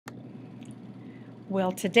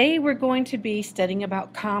Well, today we're going to be studying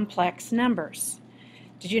about complex numbers.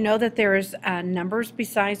 Did you know that there's numbers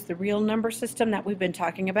besides the real number system that we've been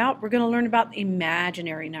talking about? We're going to learn about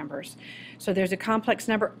imaginary numbers. So there's a complex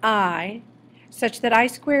number I such that I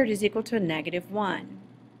squared is equal to a -1.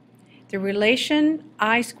 The relation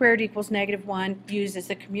I squared equals -1 uses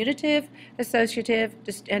the commutative, associative,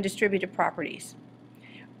 and distributive properties.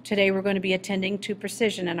 Today we're going to be attending to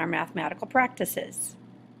precision in our mathematical practices.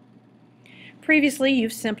 Previously,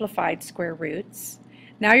 you've simplified square roots.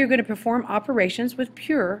 Now you're going to perform operations with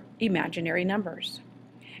pure imaginary numbers.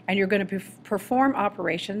 And you're going to perform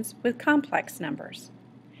operations with complex numbers.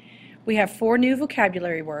 We have 4 new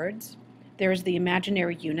vocabulary words. There is the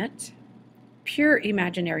imaginary unit, pure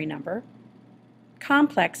imaginary number,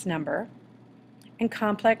 complex number, and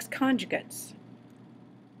complex conjugates.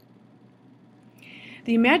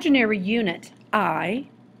 The imaginary unit, I,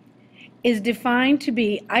 is defined to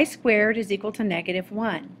be I squared is equal to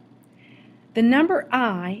 -1. The number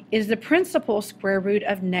I is the principal square root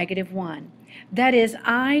of -1. That is,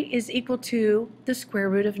 I is equal to the square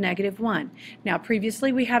root of -1. Now,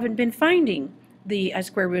 previously we haven't been finding the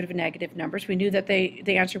square root of negative numbers. We knew that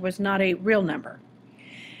the answer was not a real number.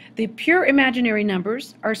 The pure imaginary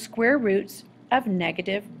numbers are square roots of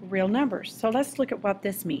negative real numbers. So let's look at what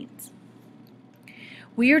this means.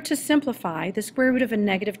 We are to simplify the square root of a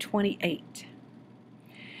 -28.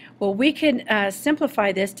 Well, we can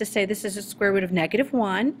simplify this to say this is a square root of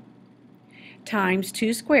 -1 times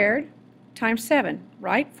 2 squared times 7,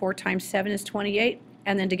 right? 4 times 7 is 28,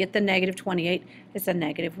 and then to get the -28 is a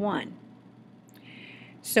 -1.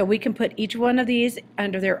 So we can put each one of these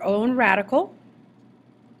under their own radical,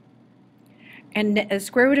 and the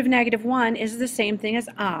square root of -1 is the same thing as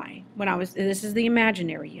I. This is the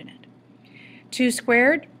imaginary unit. 2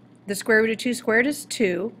 squared, the square root of 2 squared is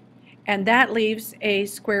 2, and that leaves a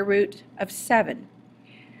square root of 7.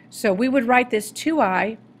 So we would write this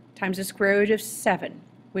 2i times the square root of 7.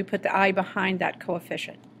 We put the I behind that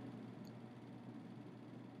coefficient.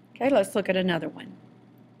 Okay, let's look at another one.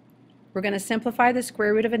 We're going to simplify the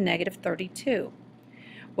square root of a -32.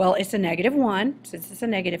 Well, it's a -1, since it's a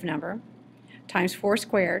negative number, times 4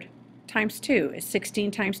 squared times 2 is 16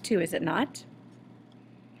 times 2, is it not?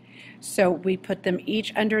 So we put them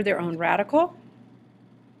each under their own radical.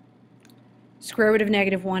 Square root of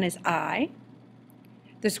 -1 is I.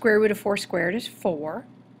 The square root of 4 squared is 4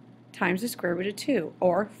 times the square root of 2,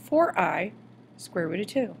 or 4i square root of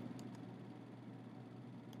 2.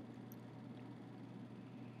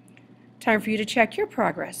 Time for you to check your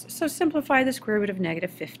progress. So simplify the square root of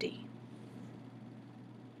 -50.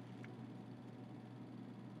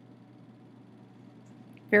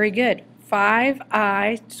 Very good.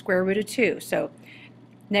 5i square root of 2. So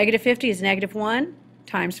 -50 is -1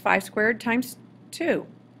 times 5 squared times 2.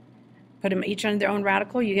 Put them each under their own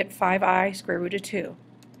radical, you get 5i square root of 2.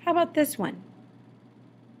 How about this one?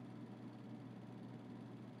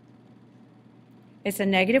 It's a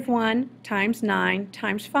 -1 times 9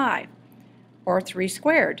 times 5, or 3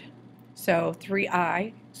 squared. So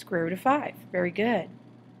 3i square root of 5. Very good.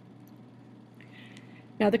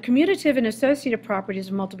 Now, the commutative and associative properties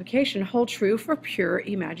of multiplication hold true for pure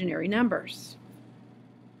imaginary numbers.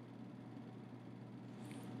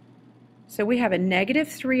 So we have a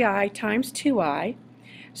 -3i times 2i.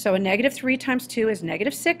 So a -3 times 2 is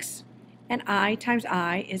 -6, and I times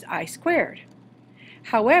I is I squared.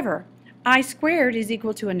 However, I squared is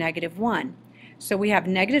equal to a -1. So we have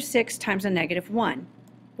 -6 times a -1,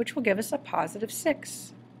 which will give us a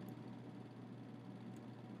 +6.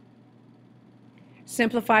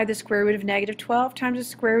 Simplify the square root of -12 times the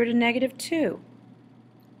square root of -2.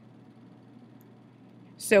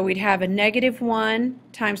 So we'd have a -1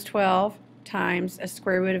 times 12 times a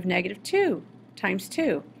square root of -2 times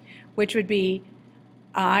 2, which would be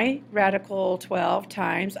I radical 12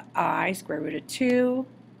 times I square root of 2.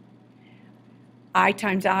 I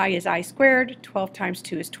times I is I squared. 12 times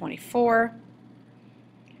 2 is 24.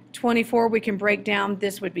 24 we can break down.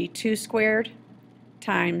 This would be 2 squared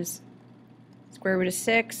times square root of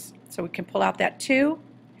 6, so we can pull out that 2.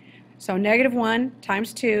 So -1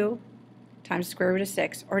 times 2 times square root of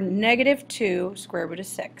 6, or -2 square root of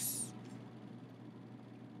 6.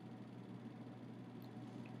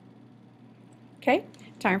 Okay,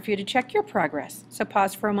 time for you to check your progress. So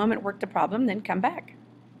pause for a moment, work the problem, then come back.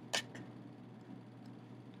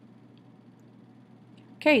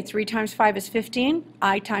 Okay, 3 times 5 is 15.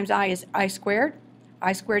 I times I is I squared.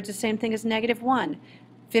 I squared is the same thing as -1.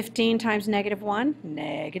 15 times -1,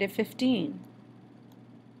 -15.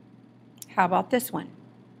 How about this one?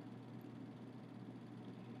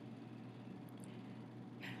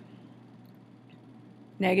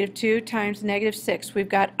 Negative 2 times negative 6. We've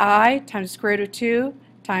got I times the square root of 2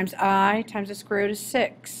 times I times the square root of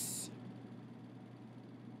 6.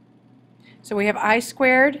 So we have I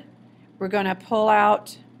squared. We're going to pull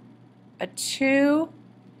out a 2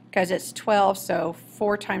 because it's 12, so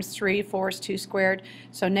 4 times 3, 4 is 2 squared.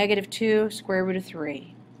 So negative 2 square root of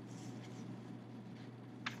 3.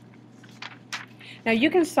 Now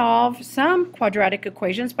you can solve some quadratic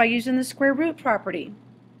equations by using the square root property.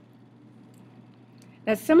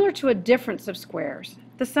 That's similar to a difference of squares.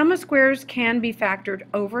 The sum of squares can be factored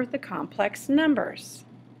over the complex numbers.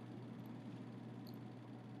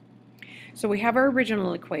 So we have our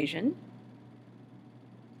original equation.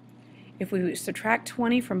 If we subtract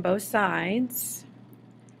 20 from both sides,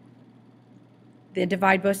 then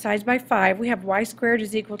divide both sides by 5, we have y squared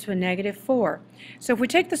is equal to a negative 4. So if we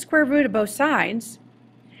take the square root of both sides,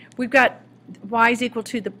 we've got y is equal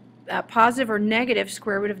to the positive or negative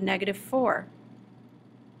square root of negative 4.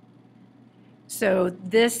 So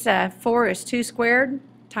this 4 is 2 squared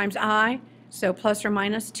times I, so plus or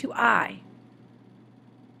minus 2i.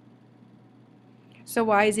 So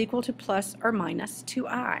y is equal to plus or minus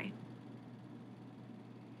 2i.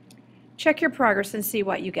 Check your progress and see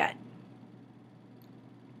what you get.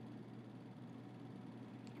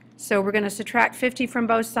 So we're going to subtract 50 from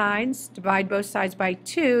both sides, divide both sides by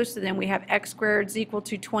 2, so then we have x squared is equal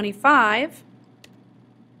to 25.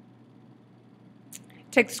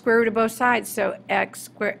 Take the square root of both sides, so x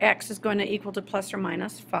is going to equal to plus or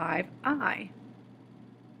minus 5i.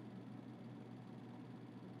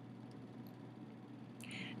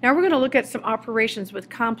 Now we're going to look at some operations with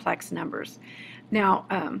complex numbers. Now,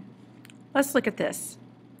 let's look at this.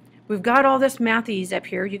 We've got all this mathese up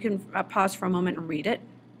here. You can pause for a moment and read it.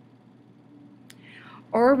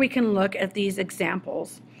 Or we can look at these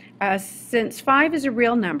examples. Since 5 is a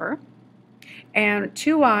real number and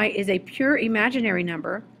 2i is a pure imaginary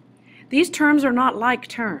number, these terms are not like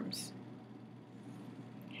terms,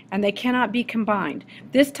 and they cannot be combined.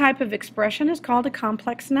 This type of expression is called a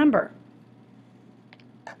complex number.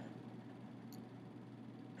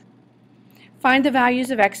 Find the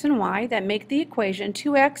values of x and y that make the equation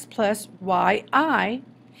 2x plus yi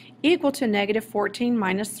equal to negative 14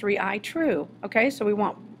 minus 3i true. Okay, so we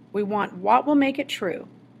want what will make it true.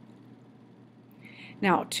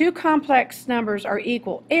 Now, two complex numbers are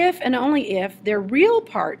equal if and only if their real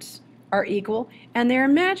parts are equal and their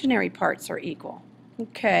imaginary parts are equal.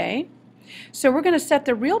 Okay, so we're going to set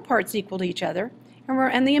the real parts equal to each other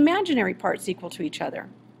and the imaginary parts equal to each other.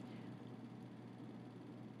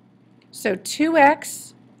 So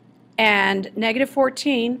 2x and negative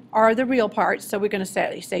 14 are the real parts, so we're going to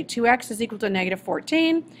say 2x is equal to negative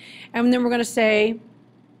 14, and then we're going to say,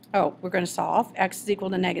 we're going to solve x is equal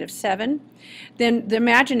to negative 7. Then the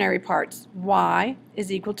imaginary parts, y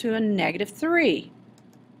is equal to a negative 3.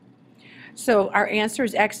 So our answer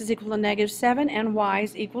is x is equal to negative 7 and y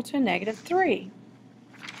is equal to negative 3.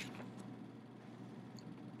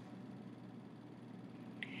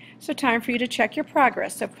 So time for you to check your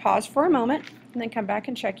progress. So pause for a moment and then come back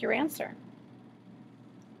and check your answer.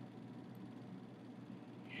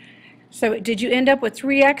 So did you end up with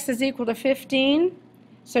 3x is equal to 15?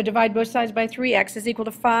 So divide both sides by 3, x is equal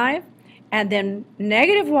to 5. And then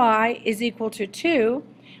negative y is equal to 2.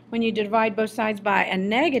 When you divide both sides by a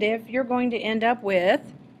negative, you're going to end up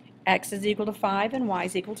with x is equal to 5 and y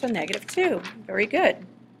is equal to negative 2. Very good.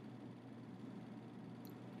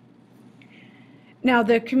 Now,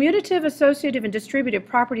 the commutative, associative, and distributive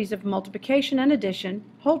properties of multiplication and addition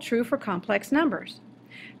hold true for complex numbers.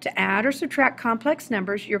 To add or subtract complex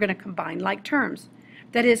numbers, you're going to combine like terms.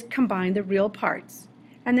 That is, combine the real parts,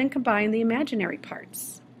 and then combine the imaginary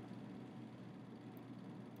parts.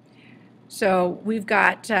 So we've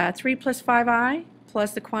got 3 plus 5i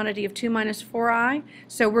plus the quantity of 2 minus 4i.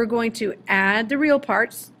 So we're going to add the real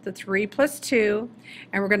parts, the 3 plus 2,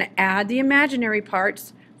 and we're going to add the imaginary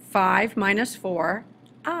parts, 5 minus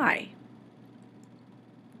 4i.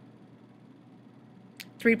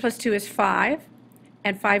 3 plus 2 is 5,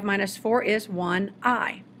 and 5 minus 4 is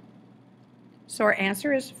 1i. So our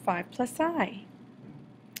answer is 5 plus i.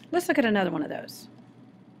 Let's look at another one of those.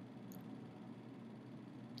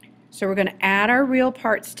 So we're going to add our real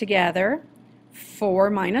parts together. 4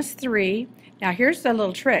 minus 3. Now here's the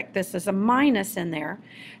little trick. This is a minus in there.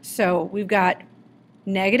 So we've got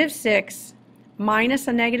negative 6 minus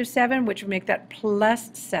a negative 7, which would make that plus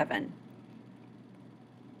 7.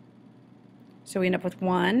 So we end up with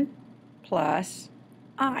 1 plus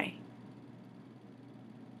I.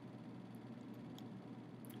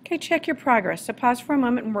 Okay, check your progress. So pause for a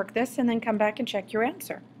moment and work this, and then come back and check your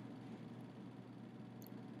answer.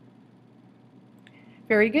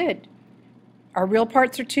 Very good. Our real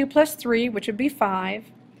parts are 2 plus 3, which would be 5.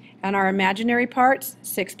 And our imaginary parts,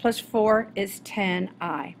 6 plus 4 is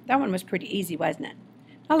 10i. That one was pretty easy, wasn't it?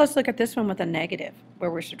 Now let's look at this one with a negative,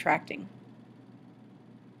 where we're subtracting.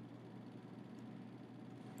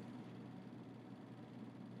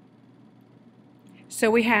 So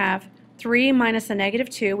we have 3 minus a negative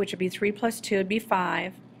 2, which would be 3 plus 2 would be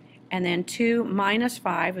 5. And then 2 minus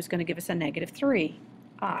 5 is going to give us a negative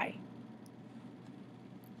 3i.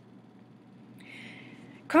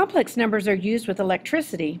 Complex numbers are used with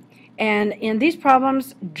electricity, and in these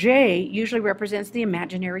problems, J usually represents the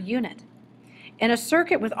imaginary unit. In a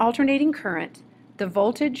circuit with alternating current, the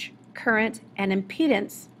voltage, current, and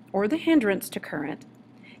impedance, or the hindrance to current,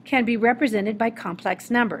 can be represented by complex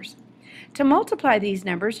numbers. To multiply these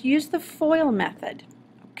numbers, use the FOIL method.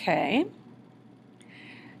 Okay.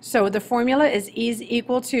 So the formula is E is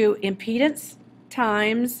equal to impedance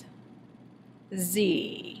times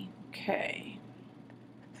Z. Okay.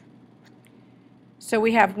 So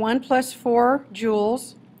we have 1 plus 4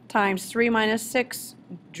 joules times 3 minus 6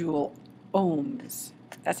 joule ohms.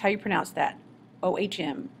 That's how you pronounce that.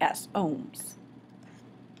 O-H-M-S, ohms.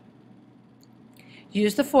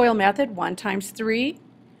 Use the FOIL method. 1 times 3,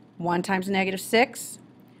 1 times negative 6,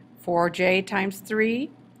 4j times 3,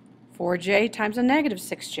 4j times a negative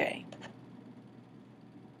 6j.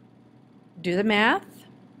 Do the math.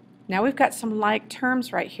 Now we've got some like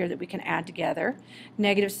terms right here that we can add together.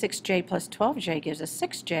 Negative 6j plus 12j gives us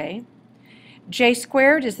 6j. J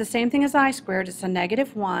squared is the same thing as I squared. It's a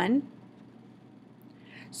negative 1.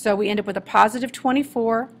 So we end up with a positive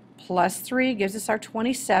 24 plus 3 gives us our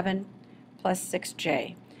 27 plus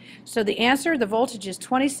 6j. So the answer, the voltage is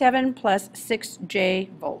 27 plus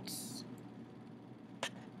 6j volts.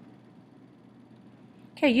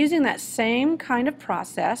 Okay, using that same kind of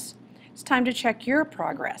process, it's time to check your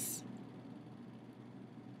progress.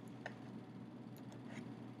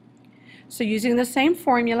 So using the same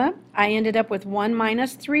formula, I ended up with 1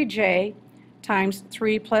 minus 3j times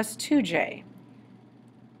 3 plus 2j.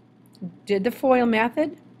 Did the FOIL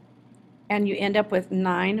method, and you end up with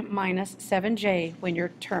 9 minus 7j when your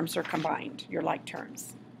terms are combined, your like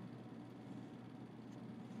terms.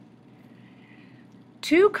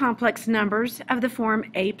 Two complex numbers of the form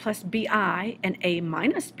a plus bi and a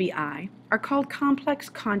minus bi are called complex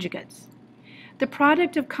conjugates. The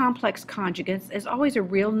product of complex conjugates is always a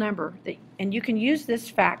real number, and you can use this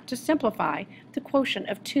fact to simplify the quotient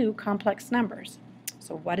of two complex numbers.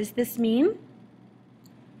 So what does this mean?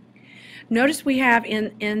 Notice we have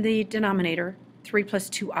in the denominator 3 plus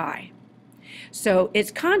 2i. So its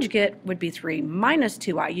conjugate would be 3 minus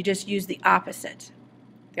 2i. You just use the opposite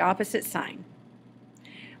sign.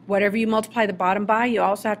 Whatever you multiply the bottom by, you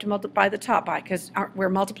also have to multiply the top by, because we're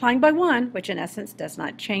multiplying by 1, which in essence does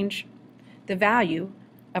not change the value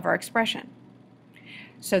of our expression.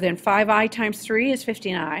 So then 5i times 3 is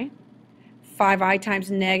 15i. 5i times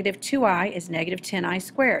negative 2i is negative 10i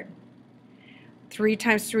squared. 3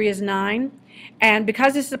 times 3 is 9. And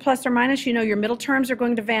because this is a plus or minus, you know your middle terms are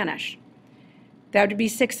going to vanish. That would be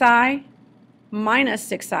 6i minus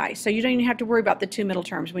 6i. So you don't even have to worry about the two middle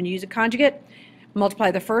terms. When you use a conjugate,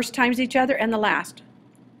 multiply the first times each other and the last.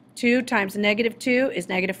 2 times negative 2 is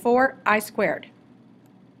negative 4i squared.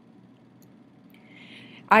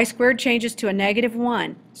 I squared changes to a negative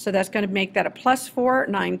 1, so that's going to make that a plus 4.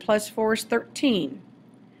 9 plus 4 is 13.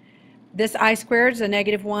 This I squared is a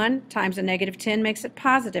negative 1 times a negative 10 makes it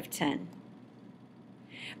positive 10.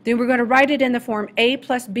 Then we're going to write it in the form a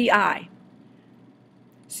plus bi.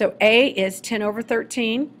 So a is 10 over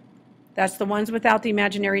 13. That's the ones without the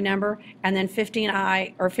imaginary number, and then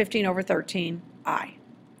 15i, or 15 over 13i.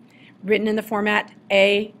 Written in the format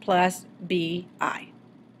a plus bi.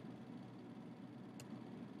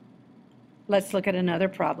 Let's look at another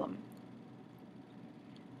problem.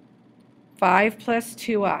 5 plus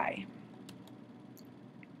 2i.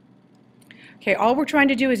 Okay, all we're trying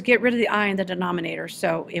to do is get rid of the I in the denominator.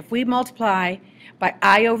 So if we multiply by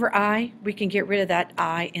I over I, we can get rid of that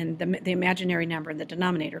I in the imaginary number in the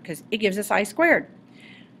denominator, because it gives us I squared.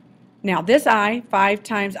 Now this I, 5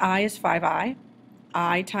 times I is 5i.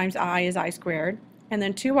 I times I is I squared. And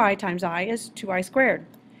then 2I times I is 2I squared.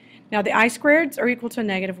 Now the I squareds are equal to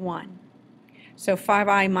negative 1. So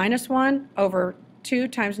 5i minus 1 over 2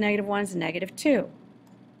 times negative 1 is negative 2.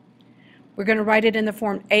 We're going to write it in the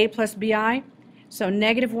form a plus bi. So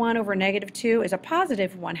negative 1 over negative 2 is a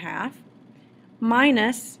positive 1/2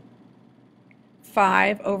 minus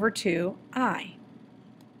 5 over 2i.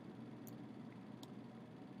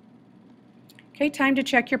 Okay, time to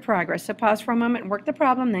check your progress. So pause for a moment and work the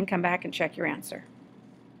problem, then come back and check your answer.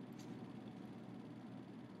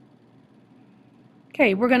 Okay.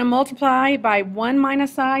 Okay, we're going to multiply by 1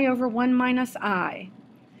 minus I over 1 minus I.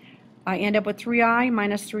 I end up with 3I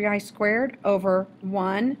minus 3I squared over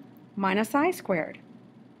 1 minus I squared.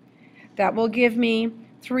 That will give me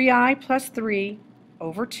 3I plus 3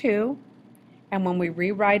 over 2, and when we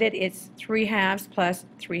rewrite it, it's 3 halves plus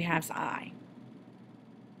 3 halves I.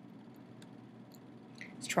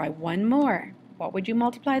 Let's try one more. What would you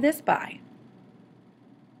multiply this by?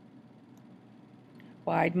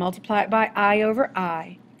 Well, I'd multiply it by I over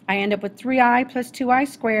I. I end up with 3I plus 2I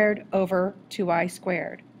squared over 2I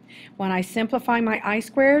squared. When I simplify my I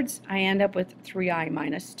squareds, I end up with 3I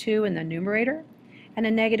minus 2 in the numerator and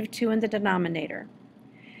a negative 2 in the denominator.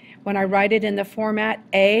 When I write it in the format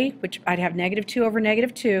A, which I'd have negative 2 over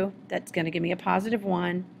negative 2, that's going to give me a positive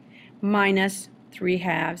 1, minus 3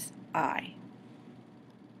 halves I.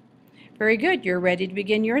 Very good. You're ready to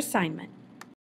begin your assignment.